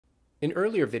In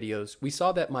earlier videos, we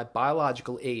saw that my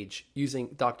biological age using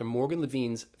Dr. Morgan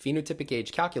Levine's phenotypic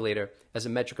age calculator as a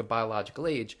metric of biological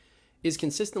age is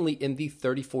consistently in the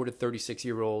 34 to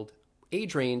 36-year-old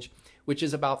age range, which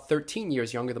is about 13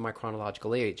 years younger than my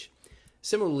chronological age.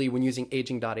 Similarly, when using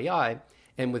Aging.ai,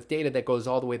 and with data that goes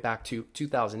all the way back to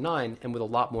 2009 and with a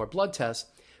lot more blood tests,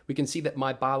 we can see that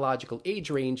my biological age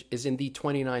range is in the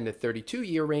 29 to 32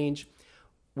 year range,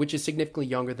 which is significantly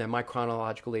younger than my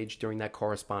chronological age during that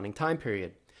corresponding time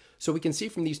period. So we can see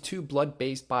from these two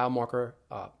blood-based biomarker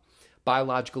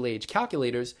biological age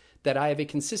calculators that I have a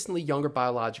consistently younger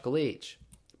biological age.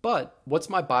 But what's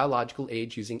my biological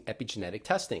age using epigenetic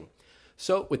testing?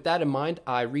 So with that in mind,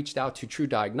 I reached out to True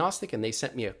Diagnostic and they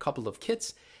sent me a couple of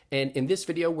kits. And in this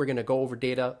video, we're going to go over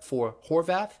data for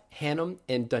Horvath, Hannum,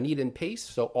 and DunedinPACE.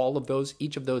 So all of those,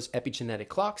 each of those epigenetic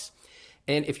clocks.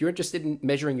 And if you're interested in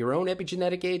measuring your own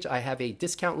epigenetic age, I have a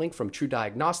discount link from True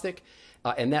Diagnostic,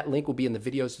 and that link will be in the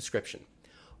video's description.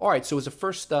 All right, so as a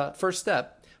first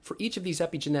step, for each of these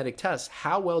epigenetic tests,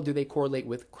 how well do they correlate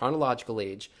with chronological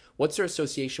age? What's their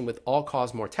association with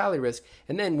all-cause mortality risk?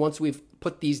 And then once we've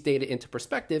put these data into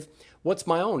perspective, what's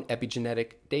my own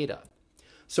epigenetic data?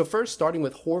 So first, starting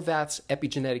with Horvath's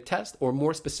epigenetic test, or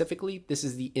more specifically, this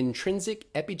is the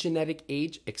Intrinsic Epigenetic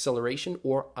Age Acceleration,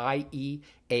 or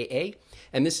IEAA,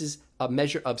 and this is a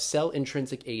measure of cell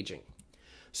intrinsic aging.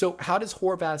 So how does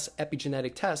Horvath's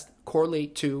epigenetic test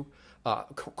correlate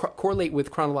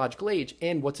with chronological age,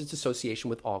 and what's its association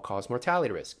with all-cause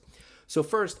mortality risk? So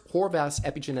first, Horvath's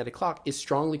epigenetic clock is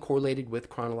strongly correlated with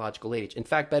chronological age, in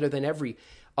fact, better than every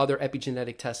other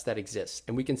epigenetic test that exists,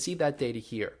 and we can see that data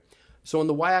here. So on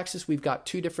the y-axis, we've got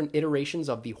two different iterations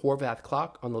of the Horvath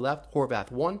clock. On the left,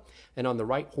 Horvath 1, and on the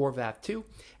right, Horvath 2.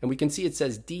 And we can see it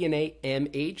says DNA M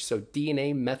age, so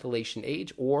DNA methylation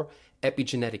age, or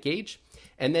epigenetic age.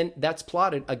 And then that's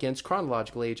plotted against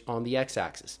chronological age on the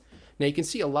x-axis. Now you can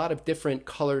see a lot of different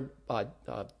colored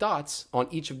dots on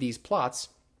each of these plots,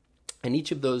 and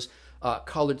each of those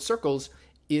colored circles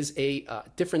is a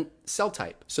different cell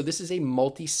type. So this is a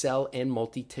multi-cell and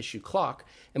multi-tissue clock.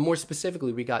 And more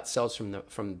specifically, we got cells from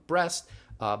the breast,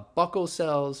 buccal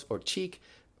cells or cheek,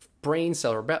 brain,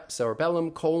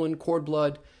 cerebellum, colon, cord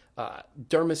blood,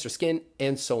 dermis or skin,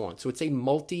 and so on. So it's a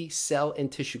multi-cell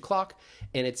and tissue clock,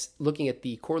 and it's looking at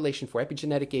the correlation for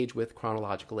epigenetic age with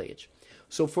chronological age.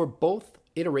 So for both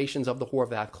iterations of the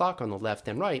Horvath clock on the left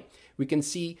and right, we can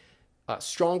see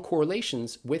strong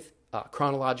correlations with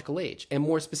chronological age. And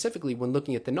more specifically, when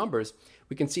looking at the numbers,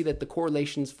 we can see that the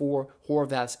correlations for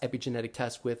Horvath's epigenetic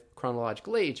test with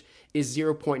chronological age is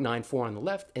 0.94 on the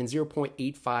left and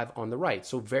 0.85 on the right.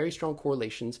 So very strong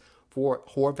correlations for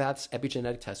Horvath's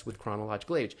epigenetic test with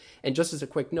chronological age. And just as a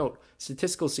quick note,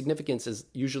 statistical significance is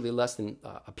usually less than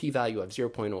a p-value of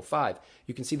 0.05.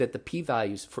 You can see that the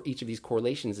p-values for each of these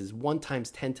correlations is 1 times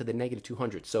 10 to the negative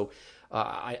 200. So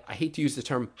I hate to use the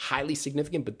term highly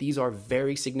significant, but these are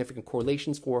very significant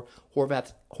correlations for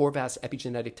Horvath's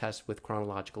epigenetic test with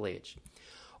chronological age.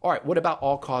 All right, what about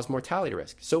all-cause mortality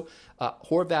risk? So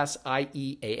Horvath's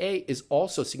IEAA is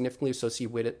also significantly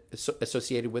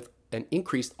associated with an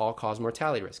increased all-cause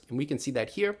mortality risk. And we can see that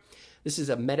here. This is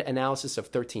a meta-analysis of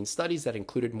 13 studies that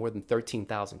included more than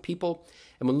 13,000 people.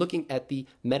 And when looking at the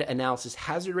meta-analysis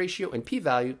hazard ratio and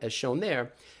p-value as shown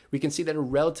there, we can see that a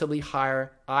relatively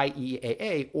higher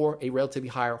IEAA, or a relatively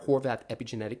higher Horvath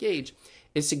epigenetic age,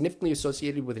 is significantly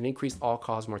associated with an increased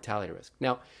all-cause mortality risk.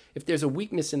 Now, if there's a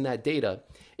weakness in that data,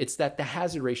 it's that the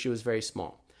hazard ratio is very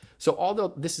small. So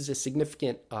although this is a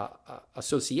significant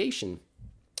association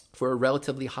for a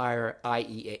relatively higher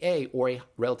IEAA or a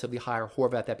relatively higher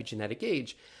Horvath epigenetic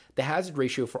age, the hazard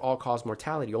ratio for all-cause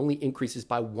mortality only increases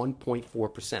by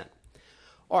 1.4%.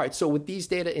 All right, so with these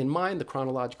data in mind, the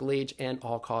chronological age and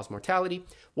all-cause mortality,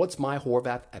 what's my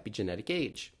Horvath epigenetic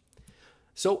age?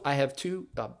 So I have two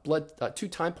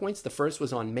time points. The first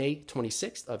was on May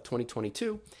 26th of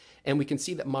 2022, and we can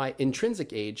see that my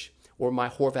intrinsic age, or my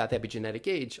Horvath epigenetic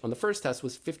age, on the first test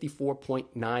was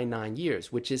 54.99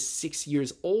 years, which is 6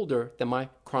 years older than my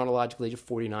chronological age of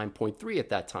 49.3 at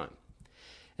that time.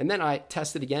 And then I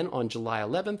tested again on July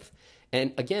 11th,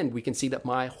 and again, we can see that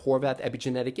my Horvath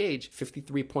epigenetic age,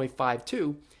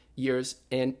 53.52 years,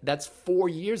 and that's 4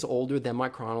 years older than my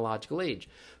chronological age.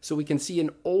 So we can see an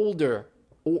older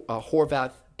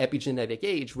Horvath epigenetic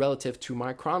age relative to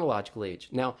my chronological age.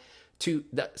 Now,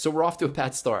 so we're off to a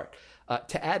bad start.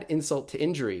 To add insult to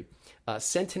injury,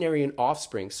 centenarian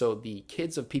offspring, so the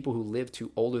kids of people who live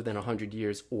to older than 100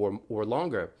 years or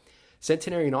longer,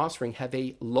 centenarian offspring have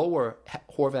a lower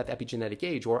Horvath epigenetic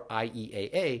age, or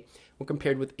IEAA, when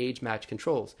compared with age-matched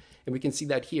controls. And we can see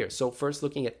that here. So first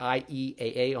looking at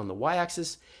IEAA on the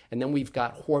y-axis, and then we've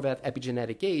got Horvath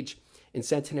epigenetic age in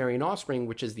centenarian offspring,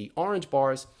 which is the orange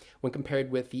bars, when compared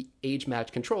with the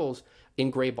age-matched controls in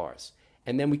gray bars.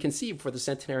 And then we can see for the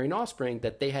centenarian offspring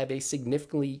that they have a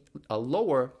significantly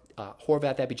lower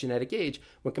Horvath epigenetic age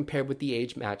when compared with the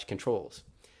age-matched controls.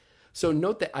 So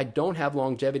note that I don't have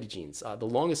longevity genes. The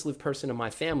longest lived person in my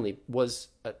family was,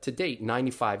 to date,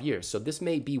 95 years. So this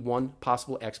may be one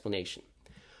possible explanation.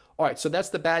 All right, so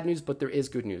that's the bad news, but there is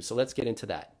good news. So let's get into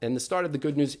that. And the start of the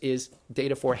good news is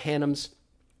data for Hannum's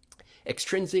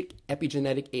extrinsic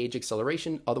epigenetic age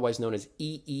acceleration, otherwise known as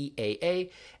EEAA,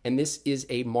 and this is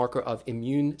a marker of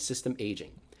immune system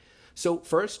aging. So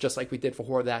first, just like we did for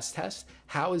Horvath's test,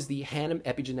 how is the Hannum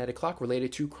epigenetic clock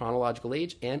related to chronological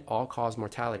age and all-cause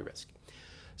mortality risk?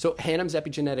 So Hannum's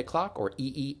epigenetic clock, or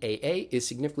EEAA, is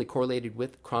significantly correlated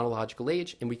with chronological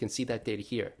age, and we can see that data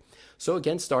here. So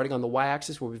again, starting on the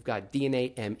y-axis where we've got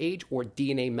DNA M age or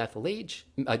DNA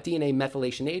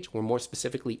methylation age, or more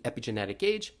specifically epigenetic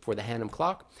age for the Hannum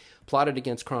clock, plotted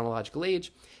against chronological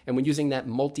age. And when using that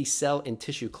multi-cell and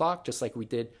tissue clock, just like we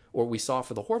did or we saw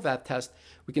for the Horvath test,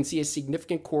 we can see a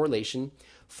significant correlation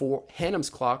for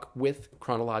Hannum's clock with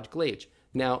chronological age.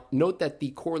 Now, note that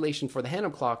the correlation for the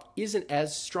Hannum clock isn't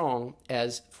as strong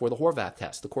as for the Horvath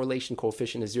test. The correlation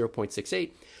coefficient is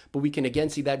 0.68, but we can again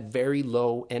see that very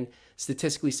low and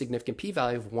statistically significant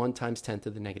p-value of 1 × 10 to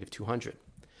the negative 200.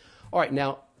 All right,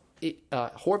 now,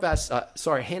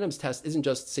 Hannum's test isn't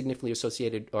just significantly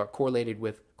associated or correlated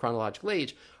with chronological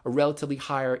age. A relatively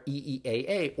higher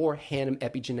EEAA or Hannum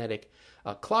epigenetic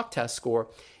clock test score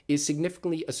is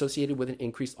significantly associated with an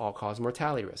increased all-cause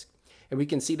mortality risk. And we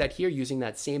can see that here using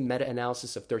that same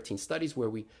meta-analysis of 13 studies where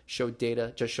we showed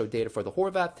data for the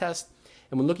Horvath test.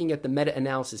 And when looking at the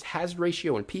meta-analysis hazard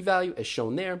ratio and p-value as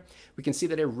shown there, we can see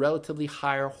that a relatively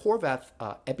higher Horvath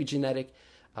epigenetic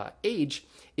age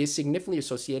is significantly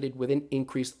associated with an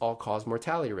increased all-cause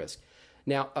mortality risk.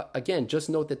 Now, again, just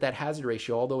note that that hazard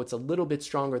ratio, although it's a little bit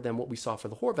stronger than what we saw for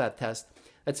the Horvath test,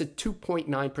 that's a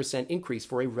 2.9% increase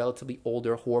for a relatively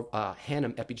older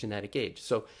Hannum epigenetic age.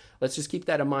 So let's just keep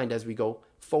that in mind as we go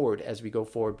forward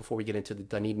before we get into the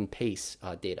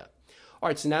DunedinPACE data. All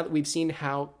right, so now that we've seen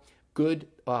how good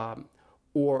or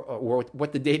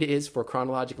what the data is for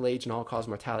chronological age and all-cause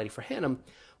mortality for Hannum,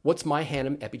 what's my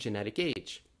Hannum epigenetic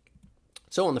age?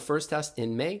 So on the first test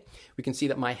in May, we can see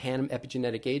that my Hannum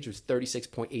epigenetic age was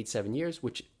 36.87 years,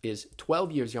 which is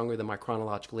 12 years younger than my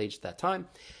chronological age at that time.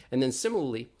 And then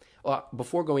similarly,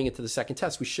 before going into the second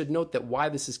test, we should note that why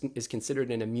this is considered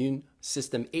an immune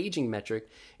system aging metric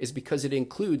is because it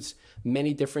includes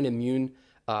many different immune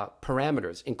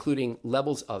parameters, including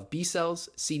levels of B cells,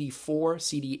 CD4,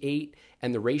 CD8,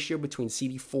 and the ratio between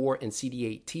CD4 and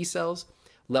CD8 T cells,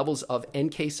 levels of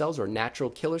NK cells or natural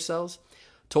killer cells,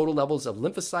 total levels of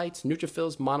lymphocytes,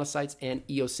 neutrophils, monocytes, and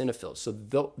eosinophils. So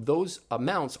those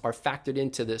amounts are factored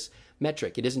into this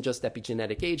metric. It isn't just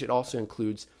epigenetic age, it also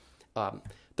includes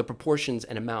the proportions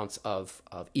and amounts of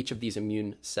each of these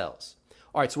immune cells.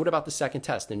 All right, so what about the second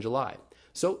test in July?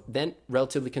 So then,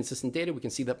 relatively consistent data, we can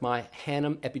see that my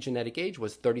Hannum epigenetic age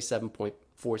was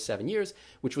 37.47 years,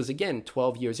 which was again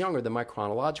 12 years younger than my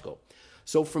chronological.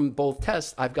 So from both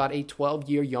tests, I've got a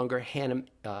 12-year younger Hannum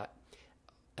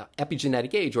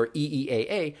epigenetic age, or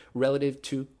EEAA, relative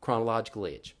to chronological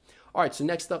age. All right, so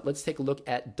next up, let's take a look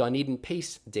at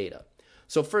DunedinPACE data.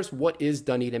 So first, what is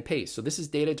DunedinPACE? So this is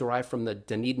data derived from the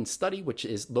Dunedin study, which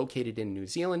is located in New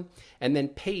Zealand. And then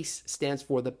PACE stands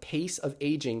for the pace of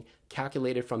aging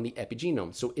calculated from the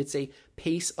epigenome. So it's a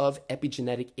pace of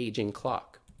epigenetic aging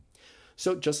clock.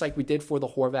 So just like we did for the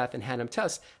Horvath and Hannum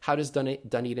tests, how does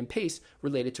DunedinPACE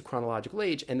relate to chronological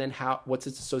age? And then what's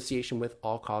its association with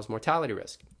all-cause mortality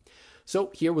risk?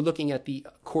 So here we're looking at the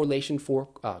correlation for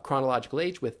chronological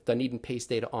age with DunedinPACE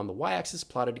data on the y-axis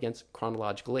plotted against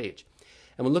chronological age.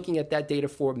 And when looking at that data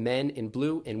for men in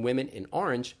blue and women in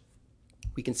orange,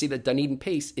 we can see that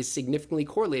DunedinPACE is significantly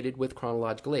correlated with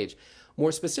chronological age.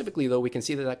 More specifically, though, we can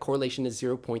see that that correlation is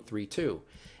 0.32.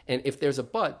 And if there's a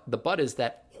but, the but is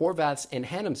that Horvath's and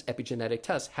Hannum's epigenetic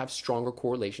tests have stronger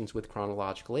correlations with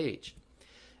chronological age.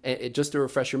 And just to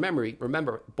refresh your memory,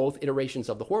 remember, both iterations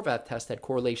of the Horvath test had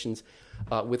correlations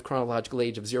with chronological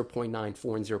age of 0.94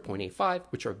 and 0.85,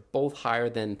 which are both higher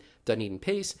than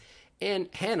DunedinPACE,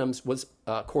 and Hannum's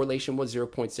correlation was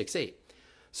 0.68.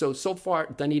 So far,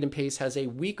 DunedinPACE has a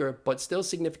weaker but still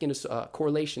significant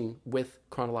correlation with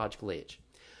chronological age.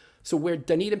 So where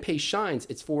DunedinPACE shines,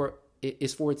 is for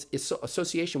its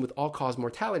association with all-cause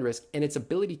mortality risk and its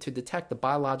ability to detect the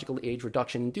biological age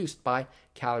reduction induced by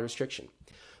calorie restriction.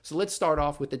 So let's start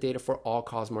off with the data for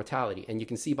all-cause mortality. And you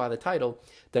can see by the title,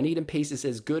 DunedinPACE is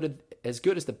as good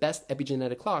as the best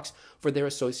epigenetic clocks for their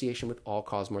association with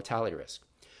all-cause mortality risk.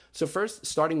 So first,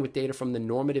 starting with data from the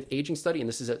normative aging study, and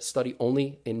this is a study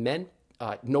only in men.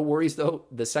 No worries though,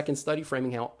 the second study,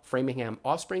 Framingham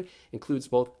Offspring, includes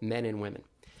both men and women.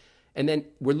 And then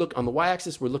on the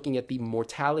y-axis, we're looking at the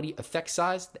mortality effect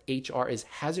size. The HR is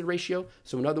hazard ratio.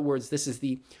 So in other words, this is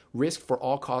the risk for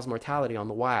all-cause mortality on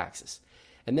the y-axis.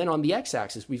 And then on the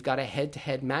x-axis, we've got a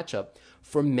head-to-head matchup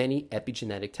for many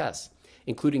epigenetic tests,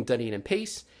 including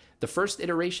DunedinPACE, the first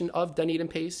iteration of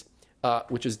DunedinPACE,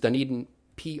 which is Dunedin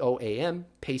POAM,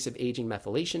 Pace of Aging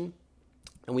Methylation.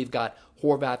 And we've got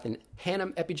Horvath and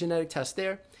Hannum epigenetic test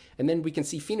there. And then we can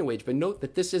see Phenoage, but note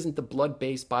that this isn't the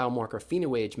blood-based biomarker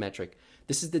Phenoage metric.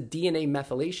 This is the DNA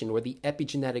methylation, or the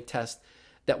epigenetic test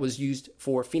that was used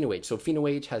for Phenoage. So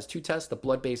Phenoage has two tests, the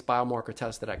blood-based biomarker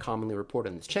test that I commonly report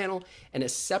on this channel, and a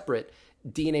separate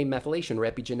DNA methylation,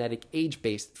 or epigenetic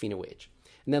age-based Phenoage.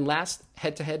 And then last,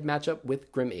 head-to-head matchup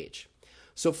with Grimage.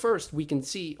 So first, we can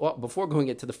see, well, before going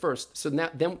into the first, so now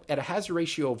then at a hazard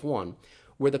ratio of 1,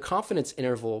 where the confidence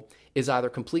interval is either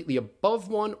completely above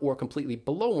 1 or completely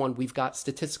below 1, we've got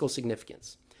statistical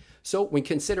significance. So when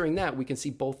considering that, we can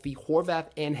see both the Horvath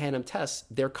and Hannum tests,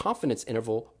 their confidence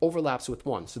interval overlaps with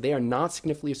 1. So they are not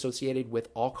significantly associated with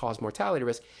all-cause mortality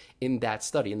risk in that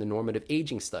study, in the normative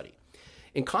aging study.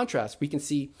 In contrast, we can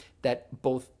see that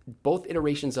both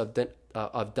iterations of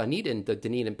Dunedin, the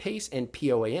DunedinPACE and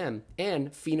POAM,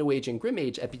 and Phenoage and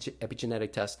Grimage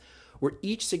epigenetic tests were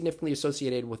each significantly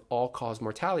associated with all-cause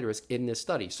mortality risk in this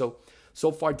study.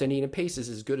 So far, DunedinPACE is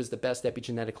as good as the best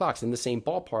epigenetic clocks in the same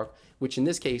ballpark, which in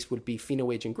this case would be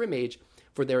Phenoage and Grimage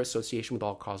for their association with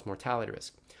all-cause mortality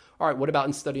risk. All right, what about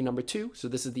in study number 2? So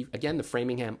this is, again, the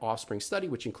Framingham Offspring study,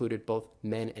 which included both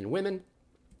men and women.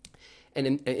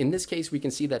 And in this case, we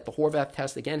can see that the Horvath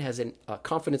test, again, has a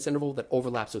confidence interval that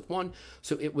overlaps with 1,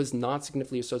 so it was not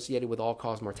significantly associated with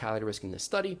all-cause mortality risk in this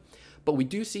study. But we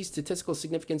do see statistical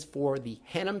significance for the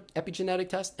Hannum epigenetic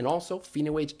test and also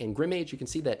Phenoage and Grimage. You can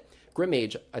see that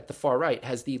Grimage at the far right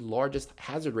has the largest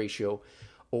hazard ratio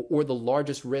or the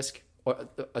largest risk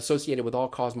associated with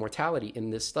all-cause mortality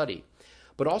in this study.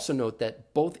 But also note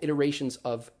that both iterations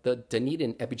of the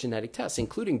Dunedin epigenetic tests,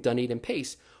 including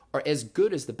DunedinPACE, are as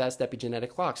good as the best epigenetic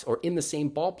clocks, or in the same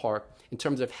ballpark in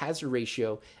terms of hazard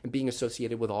ratio and being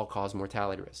associated with all-cause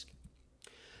mortality risk.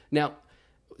 Now,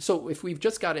 so if we've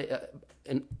just got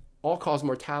an all-cause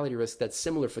mortality risk that's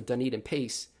similar for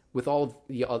DunedinPACE with all of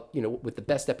the, with the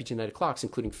best epigenetic clocks,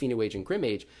 including Phenoage and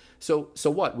Grimage, so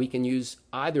what? We can use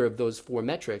either of those 4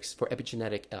 metrics for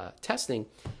epigenetic testing.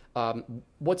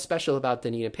 What's special about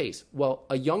DunedinPACE? Well,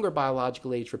 a younger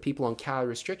biological age for people on calorie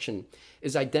restriction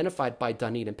is identified by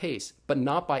DunedinPACE, but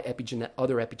not by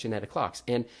other epigenetic clocks.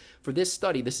 And for this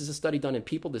study, this is a study done in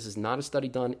people. This is not a study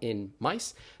done in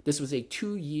mice. This was a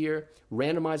 2-year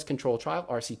randomized controlled trial,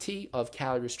 RCT, of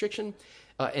calorie restriction.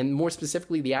 And more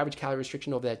specifically, the average calorie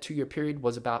restriction over that 2-year period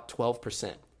was about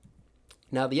 12%.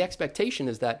 Now, the expectation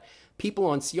is that people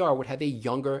on CR would have a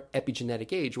younger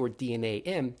epigenetic age, or DNA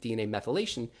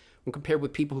methylation, when compared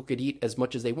with people who could eat as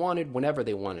much as they wanted, whenever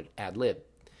they wanted, ad lib.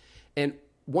 And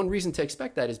one reason to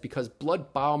expect that is because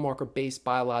blood biomarker-based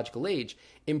biological age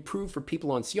improved for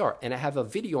people on CR. And I have a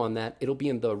video on that. It'll be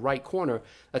in the right corner.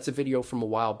 That's a video from a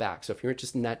while back. So if you're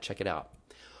interested in that, check it out.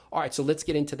 All right, so let's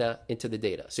get into the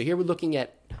data. So here we're looking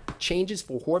at changes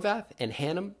for Horvath and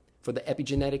Hannum for the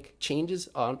epigenetic changes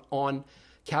on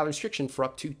calorie restriction for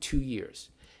up to 2 years.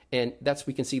 And that's what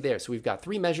we can see there. So we've got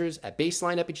 3 measures at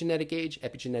baseline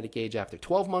epigenetic age after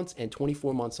 12 months, and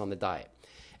 24 months on the diet.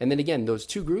 And then again, those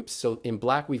 2 groups. So in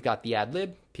black, we've got the ad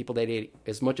lib, people that ate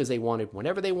as much as they wanted,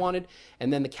 whenever they wanted,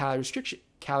 and then the calorie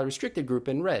restricted group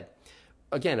in red.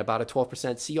 Again, about a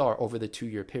 12% CR over the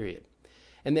 2-year period.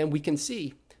 And then we can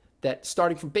see that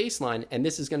starting from baseline, and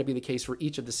this is going to be the case for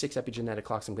each of the 6 epigenetic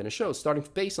clocks I'm going to show, starting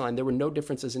from baseline, there were no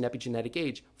differences in epigenetic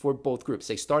age for both groups.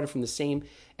 They started from the same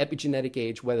epigenetic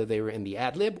age, whether they were in the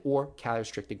ad lib or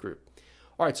calorie-restricted group.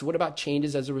 All right, so what about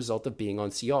changes as a result of being on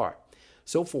CR?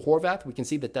 So for Horvath, we can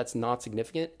see that that's not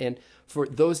significant. And for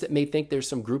those that may think there's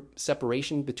some group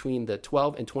separation between the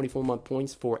 12 and 24-month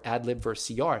points for ad lib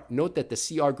versus CR, note that the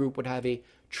CR group would have a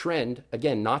trend,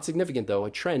 again, not significant though, a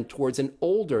trend towards an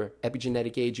older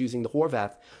epigenetic age using the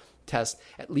Horvath test,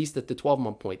 at least at the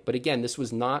 12-month point. But again, this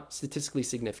was not statistically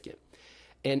significant.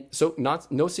 And so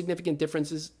no significant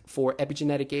differences for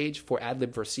epigenetic age for ad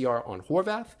lib versus CR on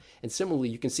Horvath. And similarly,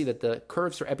 you can see that the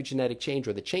curves for epigenetic change,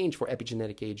 or the change for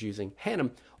epigenetic age using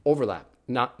Hannum, overlap,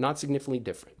 not significantly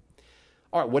different.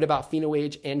 All right, what about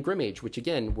Phenoage and Grimage, which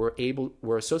again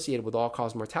were associated with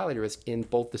all-cause mortality risk in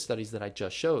both the studies that I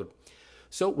just showed.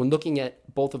 So when looking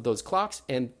at both of those clocks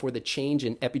and for the change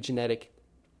in epigenetic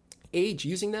age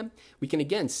using them, we can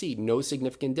again see no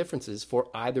significant differences for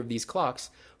either of these clocks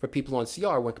for people on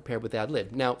CR when compared with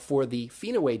ad-lib. Now, for the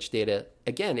Phenoage data,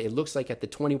 again, it looks like at the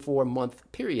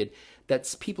 24-month period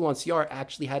that people on CR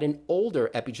actually had an older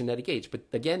epigenetic age. But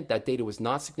again, that data was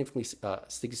not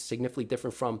significantly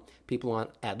different from people on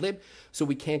ad-lib, so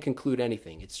we can't conclude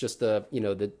anything. It's just the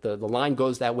line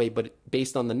goes that way, but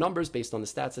based on the numbers, based on the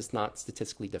stats, it's not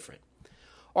statistically different.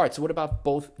 All right, so what about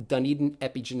both Dunedin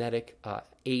epigenetic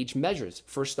age measures?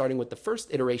 First, starting with the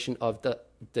first iteration of the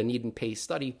DunedinPACE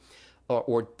study,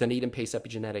 or DunedinPACE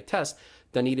epigenetic test,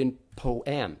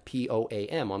 DunedinPOAM,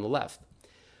 P-O-A-M on the left.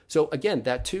 So again,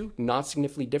 that too, not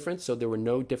significantly different, so there were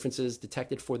no differences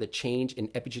detected for the change in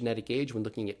epigenetic age when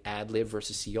looking at ad-lib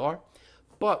versus CR.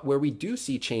 But where we do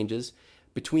see changes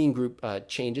between group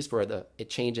changes for the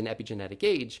change in epigenetic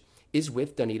age is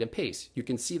with DunedinPACE. You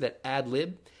can see that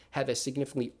ad-lib have a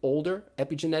significantly older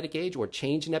epigenetic age or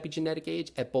change in epigenetic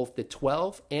age at both the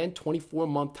 12 and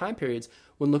 24-month time periods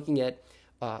when looking at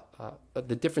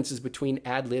the differences between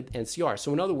ad-lib and CR.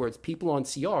 So in other words, people on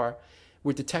CR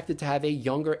were detected to have a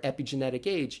younger epigenetic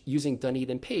age using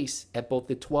DunedinPACE at both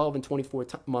the 12 and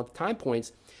 24-month time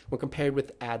points when compared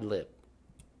with ad-lib.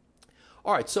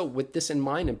 All right, so with this in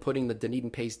mind and putting the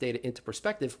DunedinPACE data into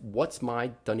perspective, what's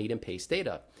my DunedinPACE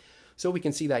data? So we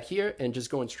can see that here, and just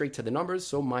going straight to the numbers.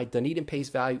 So my DunedinPACE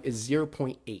value is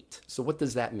 0.8. So what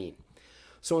does that mean?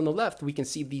 So on the left, we can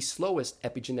see the slowest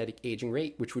epigenetic aging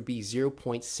rate, which would be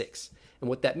 0.6. And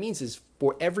what that means is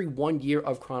for every 1 year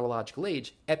of chronological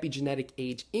age, epigenetic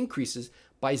age increases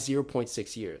by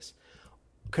 0.6 years.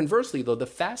 Conversely, though, the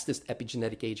fastest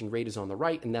epigenetic aging rate is on the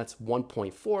right, and that's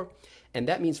 1.4. And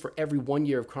that means for every 1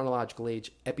 year of chronological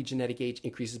age, epigenetic age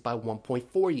increases by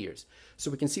 1.4 years.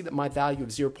 So we can see that my value of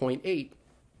 0.8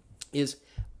 is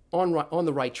on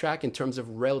the right track in terms of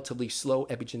relatively slow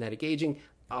epigenetic aging.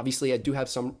 Obviously, I do have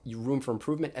some room for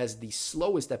improvement, as the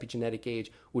slowest epigenetic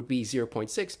age would be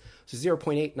 0.6. So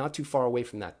 0.8, not too far away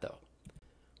from that, though.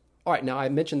 All right, now I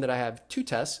mentioned that I have two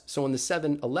tests. So in the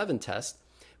 7-11 test,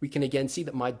 we can again see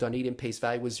that my DunedinPACE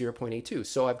value was 0.82.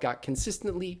 So I've got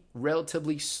consistently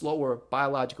relatively slower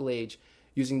biological age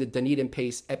using the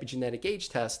DunedinPACE epigenetic age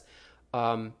test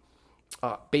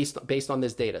based on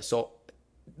this data. So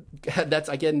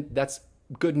that's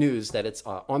good news that it's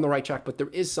on the right track, but there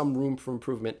is some room for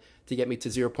improvement to get me to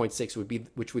 0.6,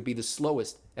 which would be the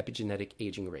slowest epigenetic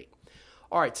aging rate.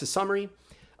 All right, so summary.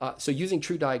 So using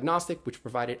True Diagnostic, which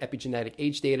provided epigenetic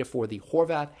age data for the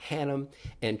Horvath, Hannum,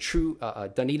 and True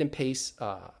DunedinPACE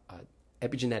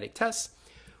epigenetic tests,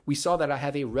 we saw that I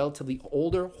have a relatively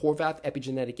older Horvath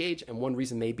epigenetic age, and one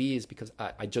reason may be is because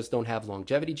I just don't have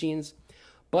longevity genes.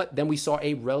 But then we saw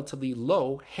a relatively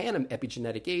low Hannum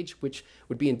epigenetic age, which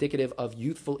would be indicative of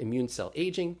youthful immune cell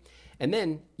aging. And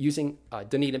then using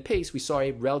DunedinPACE, we saw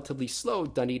a relatively slow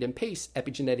DunedinPACE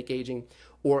epigenetic aging,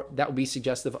 or that would be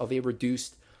suggestive of a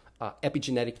reduced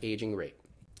epigenetic aging rate.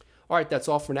 All right, that's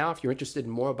all for now. If you're interested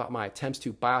in more about my attempts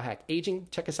to biohack aging,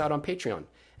 check us out on Patreon.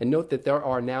 And note that there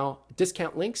are now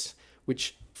discount links,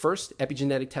 which first,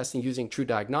 epigenetic testing using True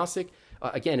Diagnostic.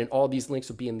 Again, and all these links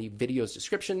will be in the video's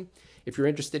description. If you're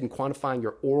interested in quantifying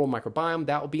your oral microbiome,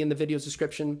 that will be in the video's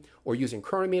description, or using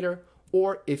Chronometer.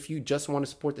 Or if you just want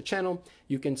to support the channel,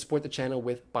 you can support the channel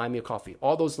with Buy Me a Coffee.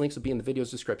 All those links will be in the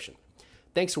video's description.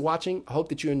 Thanks for watching. I hope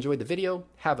that you enjoyed the video.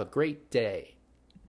 Have a great day.